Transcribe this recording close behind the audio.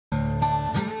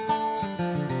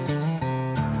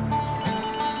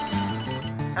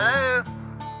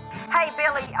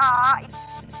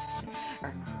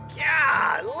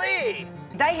Golly!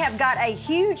 They have got a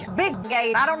huge, big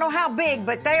gate. I don't know how big,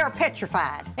 but they are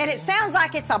petrified. And it sounds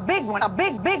like it's a big one, a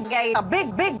big gate, a big.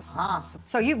 Awesome.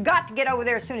 So you've got to get over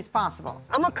there as soon as possible.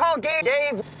 I'm gonna call Gabe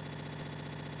Dave.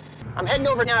 I'm heading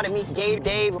over now to meet Gabe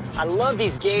Dave. I love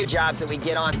these Gabe jobs that we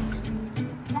get on.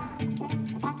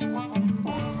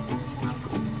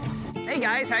 Hey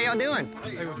guys, how y'all doing?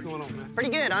 Hey, what's going on, man? Pretty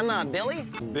good. I'm Billy.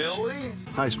 Billy?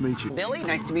 Nice to meet you. Billy,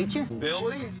 nice to meet you.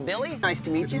 Billy? Billy, nice to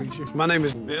meet you. My name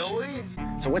is Billy.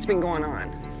 So what's been going on?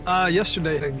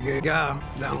 Yesterday, a guy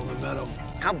down on the meadow.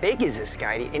 How big is this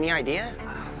guy? Any idea?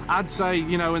 I'd say,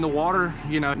 you know, in the water,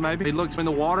 you know, maybe he looks in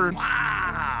the water. Wow!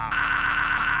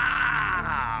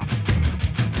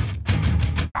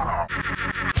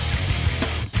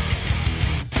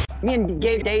 Me and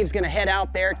Dave's gonna head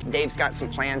out there. Dave's got some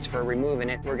plans for removing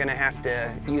it. We're gonna have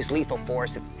to use lethal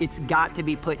force. It's got to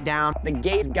be put down. The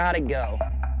gate's gotta go.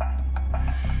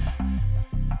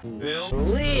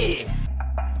 Billy!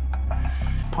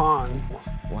 Pond.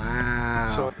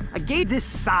 Wow. So a gate this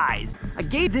size, a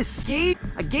gate this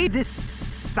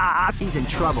size, he's in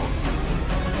trouble.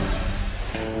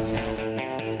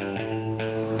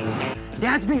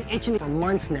 Dad's been itching for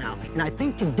months now, and I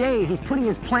think today he's putting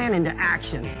his plan into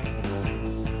action.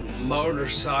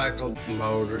 motorcycle.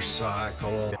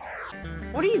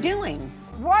 What are you doing?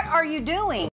 What are you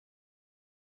doing?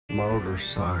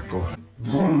 Motorcycle.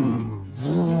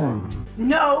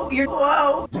 No, you're,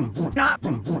 whoa, not,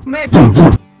 maybe.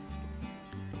 A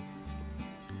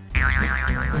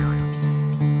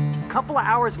couple of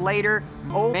hours later,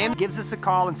 old man gives us a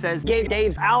call and says, Gabe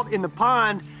Dave's out in the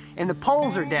pond and the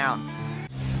poles are down.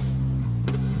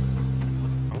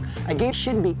 A gate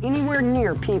shouldn't be anywhere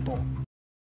near people.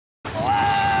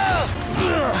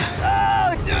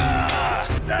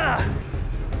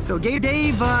 So Gabe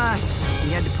Dave, he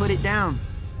had to put it down.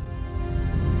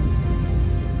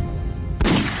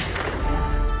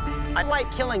 I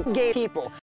like killing gay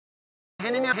people.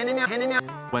 Handing out.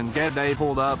 When Gabe Dave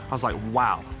pulled up, I was like,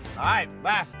 wow. All right,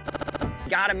 bye.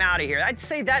 Got him out of here. I'd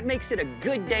say that makes it a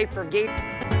good day for Gabe.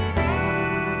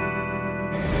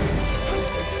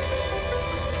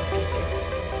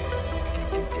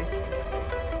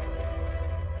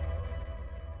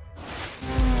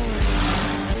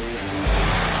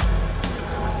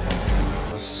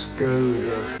 A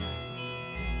scooter.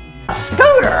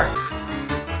 Scooter!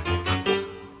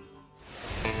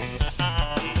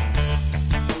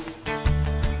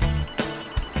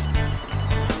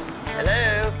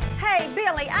 Hello? Hey,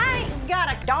 Billy, I ain't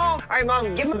got a dog. All right,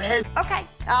 Mom, give him a head. Okay,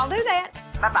 I'll do that.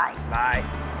 Bye-bye. Bye.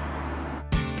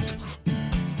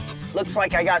 Looks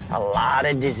like I got a lot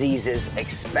of diseases,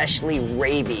 especially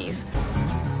rabies.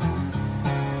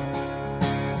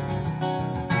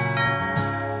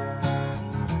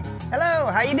 Hello,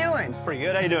 how you doing? Pretty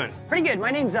good. How you doing? Pretty good.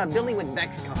 My name's Billy with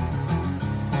Vexcom.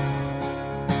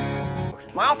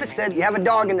 My office said you have a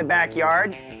dog in the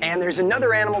backyard, and there's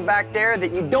another animal back there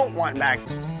that you don't want back.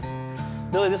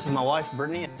 Billy, this is my wife,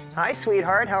 Brittany. Hi,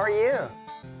 sweetheart. How are you?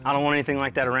 I don't want anything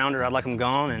like that around her. I'd like them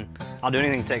gone, and I'll do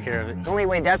anything to take care of it. The only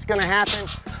way that's gonna happen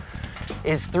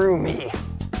is through me.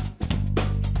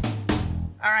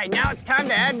 All right, now it's time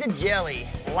to add the jelly.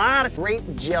 A lot of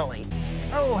grape jelly.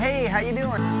 Oh, hey, how you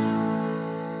doing?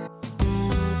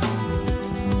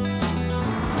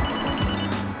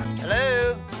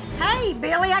 Hello? Hey,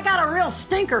 Billy, I got a real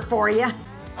stinker for you.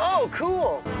 Oh,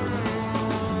 cool.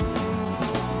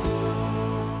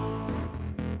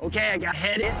 Okay, I got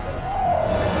headed.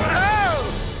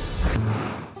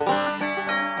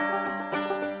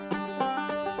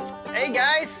 Hey,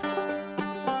 guys.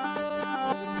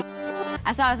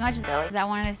 I saw as much as I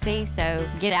wanted to see, so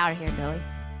get out of here, Billy.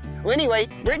 Well, anyway,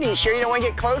 Brittany, you sure you don't want to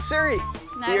get closer?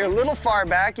 No. You're a little far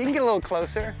back. You can get a little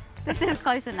closer. This is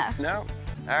close enough. No?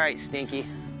 All right, Stinky.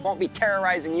 Won't be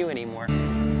terrorizing you anymore.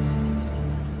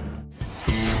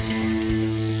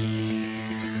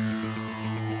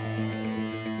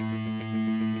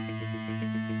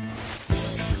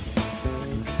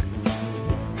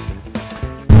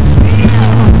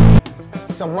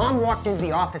 So Mom walked into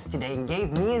the office today and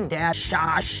gave me and Dad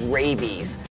shosh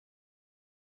rabies.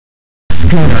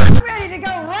 I'm ready to go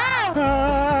round.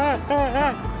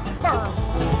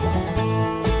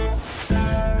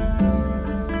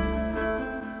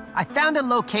 I found a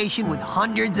location with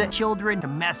hundreds of children to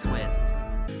mess with.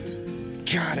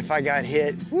 God, if I got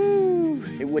hit, woo,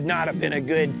 it would not have been a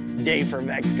good day for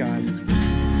Vexcon.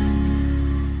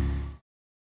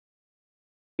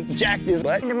 Jacked his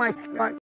butt into my